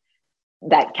seen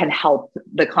that can help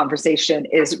the conversation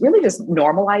is really just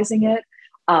normalizing it.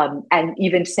 And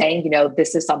even saying,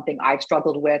 this is something I've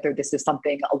struggled with, or this is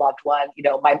something a loved one,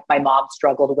 my mom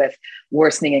struggled with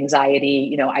worsening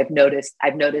anxiety. I've noticed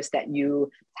that you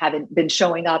haven't been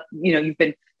showing up, you've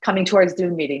been coming to our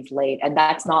Zoom meetings late, and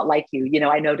that's not like you.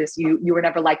 I noticed you were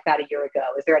never like that a year ago.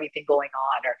 Is there anything going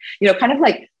on? Or, kind of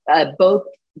like both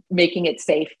making it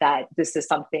safe that this is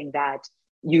something that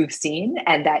you've seen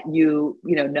and that you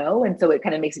know. And so it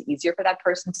kind of makes it easier for that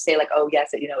person to say like, oh yes,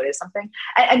 it is something.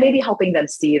 And maybe helping them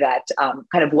see that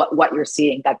kind of what you're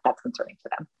seeing that's concerning to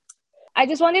them. I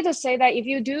just wanted to say that if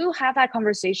you do have that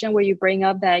conversation where you bring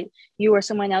up that you or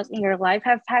someone else in your life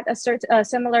have had a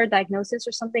similar diagnosis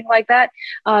or something like that,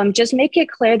 just make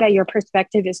it clear that your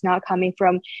perspective is not coming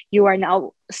from you are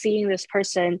now seeing this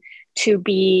person to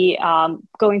be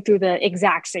going through the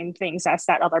exact same things as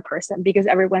that other person, because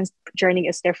everyone's journey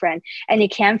is different. And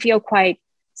it can feel quite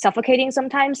suffocating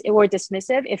sometimes, or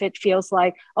dismissive if it feels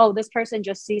like, oh, this person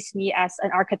just sees me as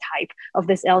an archetype of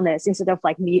this illness instead of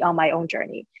like me on my own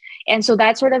journey. And so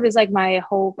that sort of is like my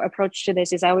whole approach to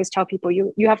this. Is I always tell people,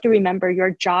 you have to remember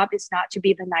your job is not to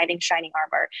be the knight in shining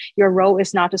armor. Your role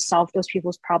is not to solve those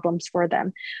people's problems for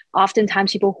them.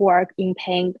 Oftentimes people who are in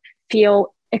pain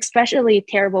feel especially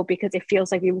terrible because it feels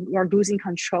like you're losing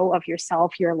control of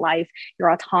yourself, your life,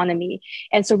 your autonomy.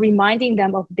 And so reminding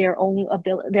them of their own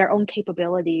ability, their own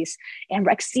capabilities, and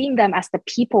seeing them as the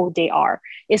people they are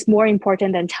is more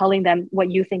important than telling them what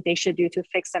you think they should do to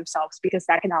fix themselves, because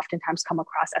that can oftentimes come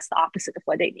across as the opposite of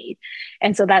what they need.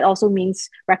 And so that also means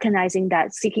recognizing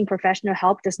that seeking professional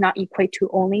help does not equate to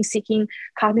only seeking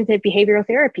cognitive behavioral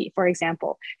therapy, for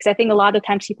example. Because I think a lot of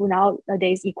times people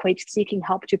nowadays equate seeking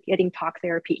help to getting talk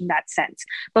therapy therapy in that sense.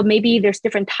 But maybe there's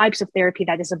different types of therapy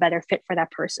that is a better fit for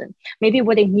that person. Maybe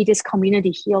what they need is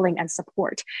community healing and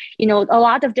support. You know, a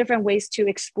lot of different ways to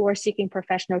explore seeking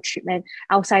professional treatment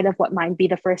outside of what might be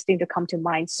the first thing to come to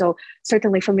mind. So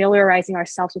certainly familiarizing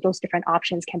ourselves with those different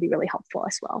options can be really helpful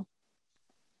as well.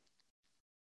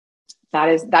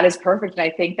 That is perfect. And I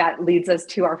think that leads us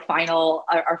to our final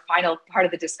part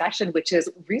of the discussion, which is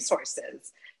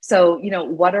resources. So, you know,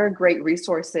 what are great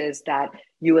resources that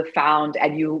you have found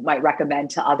and you might recommend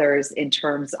to others in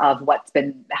terms of what's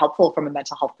been helpful from a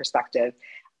mental health perspective?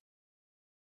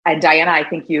 And Diana, I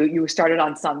think you started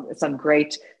on some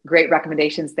great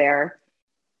recommendations there.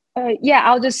 Yeah,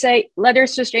 I'll just say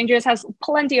Letters to Strangers has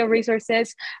plenty of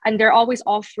resources and they're always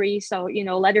all free. So, you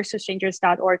know,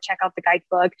 letterstostrangers.org, check out the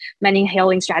guidebook, many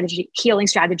healing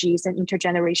strategies and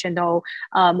intergenerational,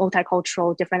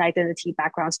 multicultural, different identity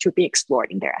backgrounds to be explored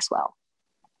in there as well.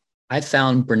 I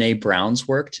found Brene Brown's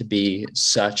work to be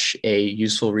such a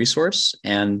useful resource.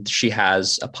 And she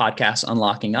has a podcast,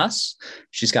 Unlocking Us.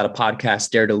 She's got a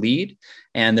podcast, Dare to Lead.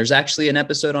 And there's actually an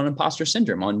episode on imposter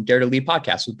syndrome on Dare to Lead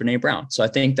podcast with Brene Brown. So I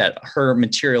think that her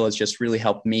material has just really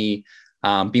helped me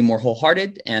be more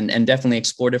wholehearted and definitely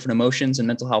explore different emotions and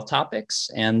mental health topics.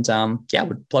 And yeah,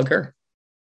 would plug her.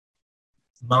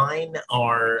 Mine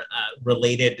are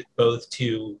related both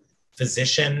to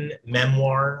physician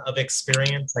memoir of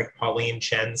experience, like Pauline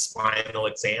Chen's Final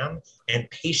Exam, and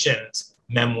patient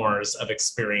memoirs of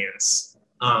experience,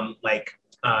 like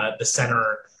The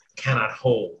Center Cannot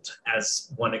Hold,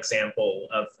 as one example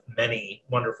of many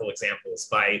wonderful examples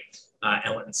by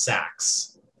Ellen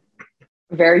Sachs.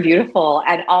 Very beautiful.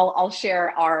 And I'll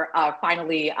share our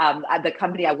finally, the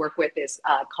company I work with is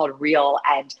called Real.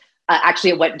 And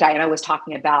actually what Diana was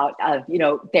talking about, you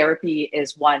know, therapy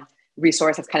is one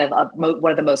resource. That's kind of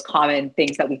one of the most common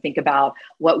things that we think about.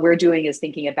 What we're doing is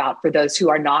thinking about, for those who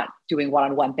are not doing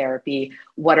one-on-one therapy,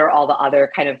 what are all the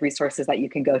other kind of resources that you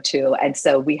can go to? And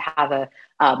so we have a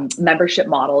membership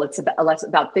model. It's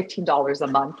about $15 a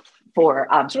month for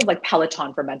sort of like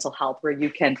Peloton for mental health, where you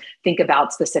can think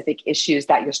about specific issues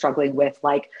that you're struggling with,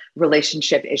 like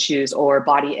relationship issues or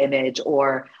body image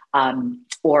or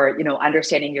you know,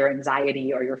 understanding your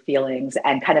anxiety or your feelings,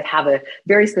 and kind of have a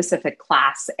very specific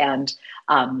class and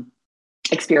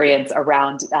experience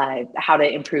around how to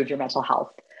improve your mental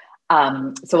health.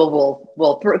 So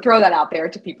we'll throw that out there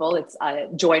to people. It's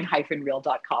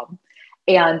join-real.com.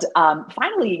 And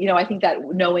finally, you know, I think that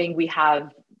knowing we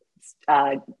have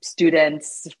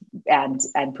students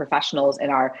and professionals in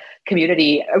our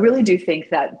community, I really do think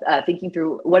that thinking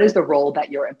through what is the role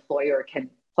that your employer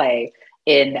can play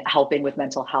in helping with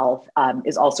mental health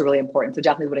is also really important. So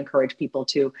definitely would encourage people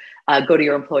to go to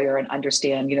your employer and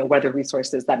understand, you know, what are the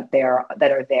resources that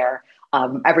are there.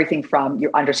 Everything from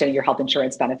your understanding your health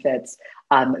insurance benefits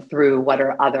through what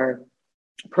are other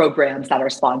programs that are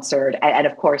sponsored, and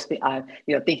of course, you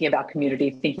know, thinking about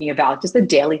community, thinking about just the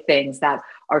daily things that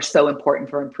are so important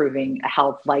for improving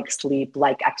health, like sleep,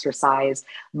 like exercise,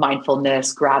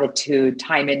 mindfulness, gratitude,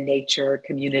 time in nature,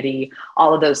 community,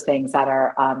 all of those things that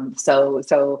are such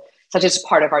a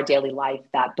part of our daily life,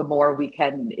 that the more we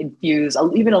can infuse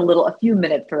even a few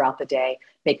minutes throughout the day,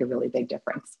 make a really big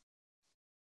difference.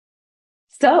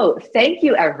 So thank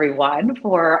you everyone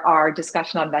for our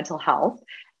discussion on mental health.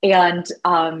 And,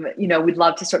 you know, we'd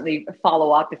love to certainly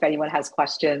follow up if anyone has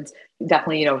questions.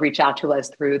 Definitely, you know, reach out to us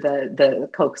through the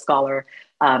Koch Scholar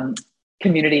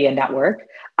community and network.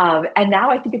 And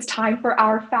now I think it's time for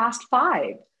our Fast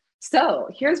Five. So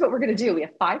here's what we're going to do. We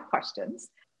have 5 questions.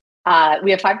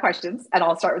 And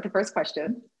I'll start with the first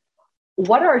question.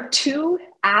 What are 2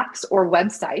 apps or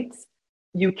websites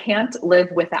you can't live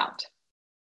without?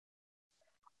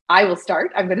 I will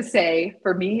start. I'm going to say,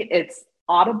 for me, it's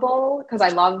Audible, because I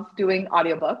love doing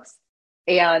audiobooks,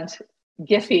 and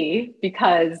Giphy,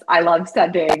 because I love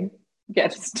sending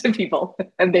gifts to people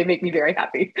and they make me very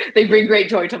happy. They bring great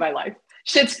joy to my life.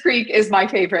 Schitt's Creek is my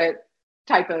favorite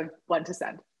type of one to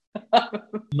send.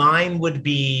 Mine would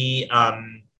be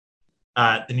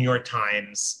the New York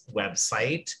Times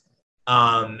website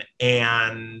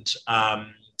and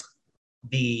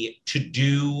the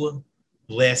to-do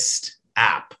list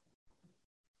app.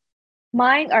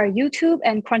 Mine are YouTube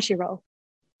and Crunchyroll.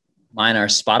 Mine are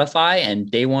Spotify and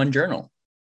Day One Journal.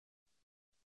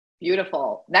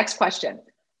 Beautiful. Next question.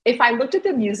 If I looked at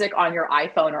the music on your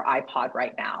iPhone or iPod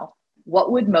right now, what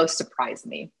would most surprise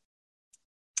me?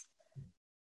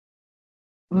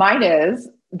 Mine is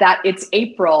that it's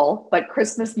April, but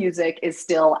Christmas music is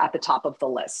still at the top of the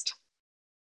list.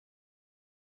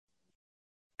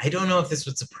 I don't know if this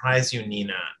would surprise you,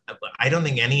 Nina. I don't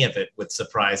think any of it would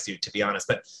surprise you, to be honest.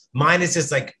 But mine is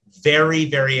just like very,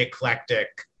 very eclectic,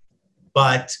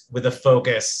 but with a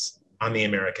focus on the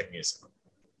American musical.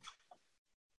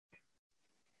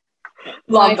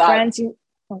 My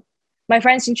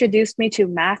friends introduced me to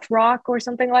math rock or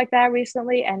something like that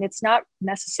recently, and it's not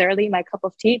necessarily my cup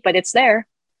of tea, but it's there.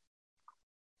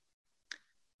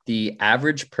 The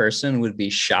average person would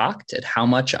be shocked at how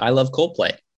much I love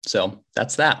Coldplay. So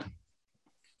that's that.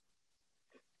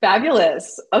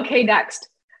 Fabulous. Okay, next.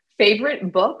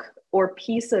 Favorite book or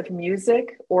piece of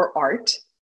music or art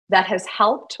that has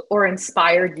helped or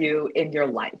inspired you in your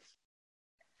life?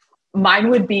 Mine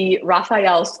would be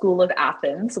Raphael's School of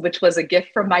Athens, which was a gift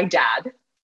from my dad.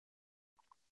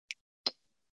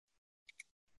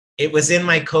 It was in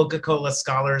my Coca-Cola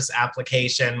Scholars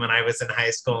application when I was in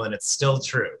high school, and it's still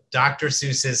true. Dr.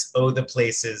 Seuss's Oh, the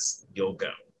Places You'll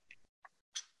Go.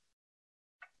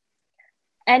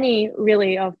 Any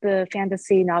really of the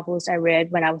fantasy novels I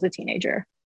read when I was a teenager.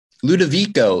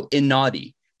 Ludovico in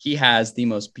Naughty. He has the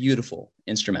most beautiful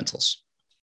instrumentals.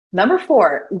 Number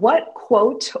 4, what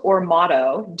quote or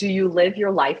motto do you live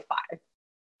your life by?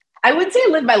 I wouldn't say I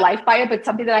live my life by it, but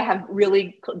something that I have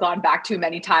really gone back to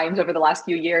many times over the last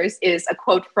few years is a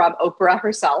quote from Oprah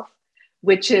herself,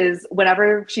 which is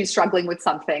whenever she's struggling with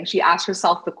something, she asks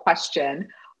herself the question,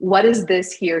 what is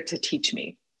this here to teach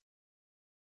me?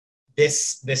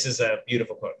 This is a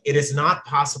beautiful quote. It is not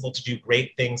possible to do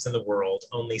great things in the world,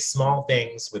 only small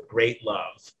things with great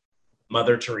love.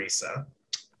 Mother Teresa.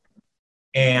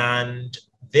 And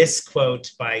this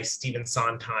quote by Stephen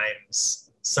Sondheim's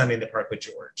Sunday in the Park with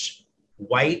George.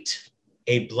 White,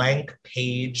 a blank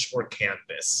page or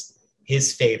canvas,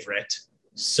 his favorite,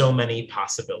 so many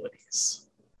possibilities.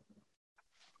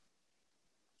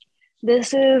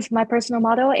 This is my personal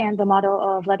motto and the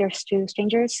motto of Letters to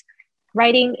Strangers.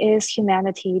 Writing is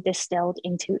humanity distilled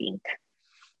into ink.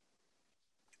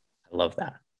 I love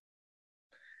that.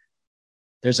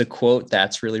 There's a quote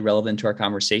that's really relevant to our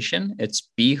conversation. It's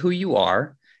be who you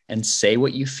are and say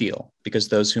what you feel, because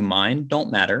those who mind don't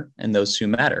matter and those who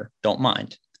matter don't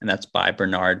mind. And that's by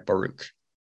Bernard Baruch.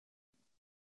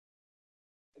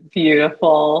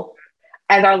 Beautiful.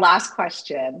 And our last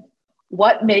question,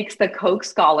 what makes the Koch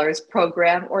Scholars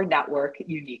program or network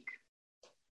unique?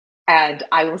 And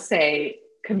I will say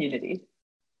community.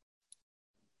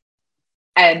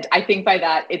 And I think by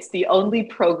that, it's the only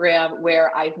program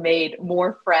where I've made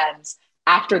more friends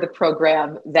after the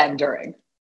program than during.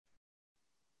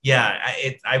 Yeah,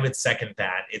 I would second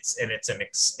that. It's an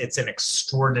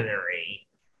extraordinary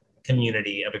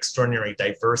community of extraordinary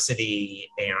diversity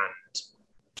and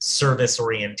service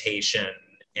orientation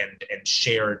and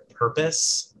shared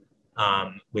purpose,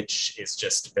 which is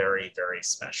just very, very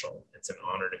special. It's an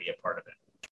honor to be a part of it.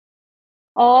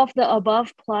 All of the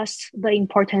above plus the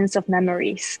importance of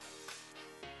memories.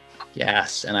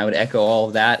 Yes, and I would echo all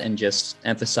of that and just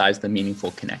emphasize the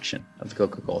meaningful connection of the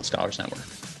Coca-Cola Scholars Network.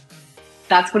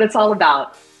 That's what it's all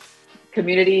about.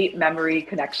 Community, memory,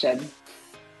 connection.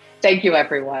 Thank you,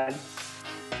 everyone.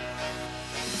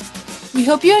 We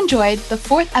hope you enjoyed the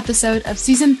 4th episode of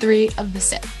Season 3 of The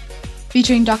Sip,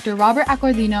 featuring Dr. Robert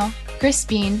Accordino, Chris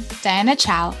Bean, Diana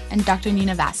Chow, and Dr.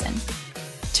 Nina Vassen.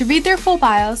 To read their full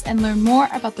bios and learn more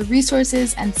about the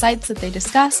resources and sites that they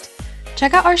discussed,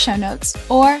 check out our show notes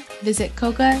or visit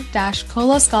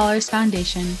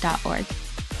coca-colascholarsfoundation.org.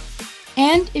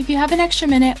 And if you have an extra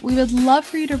minute, we would love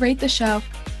for you to rate the show,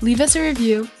 leave us a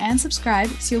review, and subscribe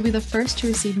so you'll be the first to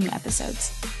receive new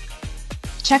episodes.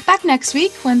 Check back next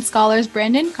week when scholars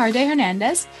Brandon Carde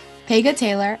Hernandez, Pega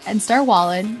Taylor, and Star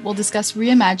Wallen will discuss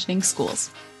reimagining schools.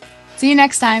 See you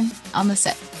next time on The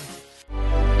Sip.